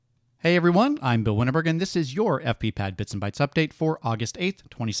Hey everyone, I'm Bill Winterberg, and this is your FPPAD Bits and Bytes update for August 8th,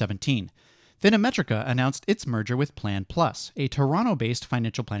 2017. Finametrica announced its merger with Plan Plus, a Toronto-based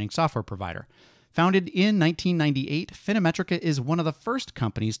financial planning software provider. Founded in 1998, Finametrica is one of the first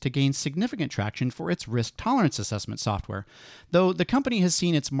companies to gain significant traction for its risk tolerance assessment software, though the company has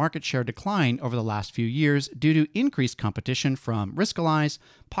seen its market share decline over the last few years due to increased competition from Riskalyze,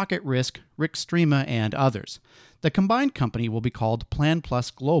 Pocket Risk, Riskstrema, and others. The combined company will be called Plan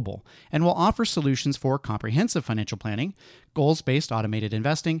Plus Global and will offer solutions for comprehensive financial planning, goals-based automated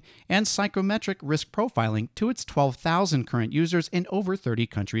investing, and psychometric risk profiling to its 12,000 current users in over 30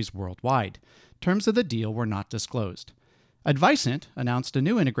 countries worldwide. Terms of the deal were not disclosed. Advicent announced a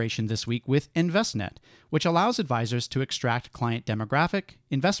new integration this week with Envestnet, which allows advisors to extract client demographic,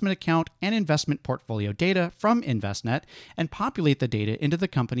 investment account, and investment portfolio data from Envestnet and populate the data into the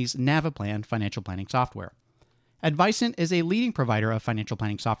company's Naviplan financial planning software. Advicent is a leading provider of financial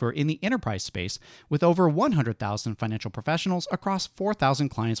planning software in the enterprise space, with over 100,000 financial professionals across 4,000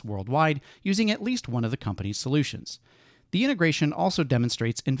 clients worldwide using at least one of the company's solutions. The integration also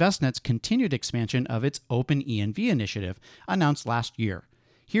demonstrates Envestnet's continued expansion of its Open ENV initiative, announced last year.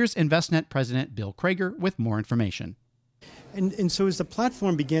 Here's Envestnet President Bill Crager with more information. And so as the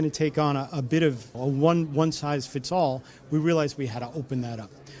platform began to take on a bit of a one-size-fits-all, we realized we had to open that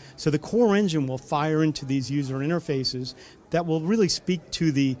up. So the core engine will fire into these user interfaces that will really speak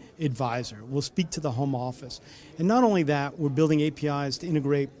to the advisor, will speak to the home office. And not only that, we're building APIs to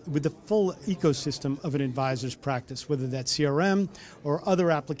integrate with the full ecosystem of an advisor's practice, whether that's CRM or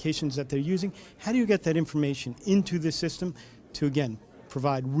other applications that they're using. How do you get that information into the system to, again,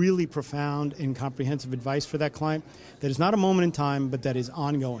 provide really profound and comprehensive advice for that client that is not a moment in time, but that is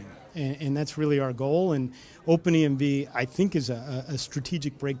ongoing. And that's really our goal. And OpenEMV, I think, is a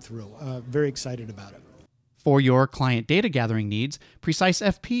strategic breakthrough. Very excited about it. For your client data gathering needs,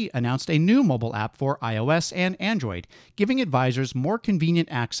 PreciseFP announced a new mobile app for iOS and Android, giving advisors more convenient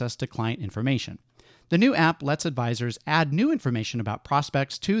access to client information. The new app lets advisors add new information about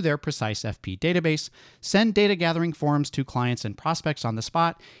prospects to their PreciseFP database, send data gathering forms to clients and prospects on the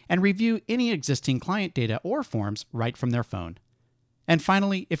spot, and review any existing client data or forms right from their phone. And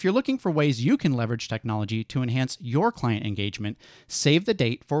finally, if you're looking for ways you can leverage technology to enhance your client engagement, save the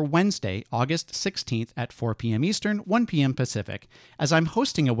date for Wednesday, August 16th at 4 p.m. Eastern, 1 p.m. Pacific, as I'm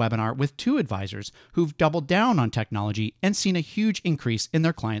hosting a webinar with two advisors who've doubled down on technology and seen a huge increase in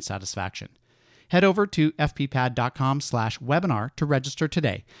their client satisfaction. Head over to fppad.com/webinar to register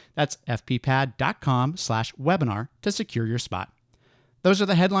today. That's fppad.com/webinar to secure your spot. Those are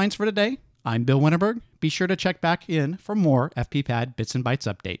the headlines for today. I'm Bill Winterberg. Be sure to check back in for more FPPAD Bits and Bytes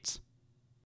updates.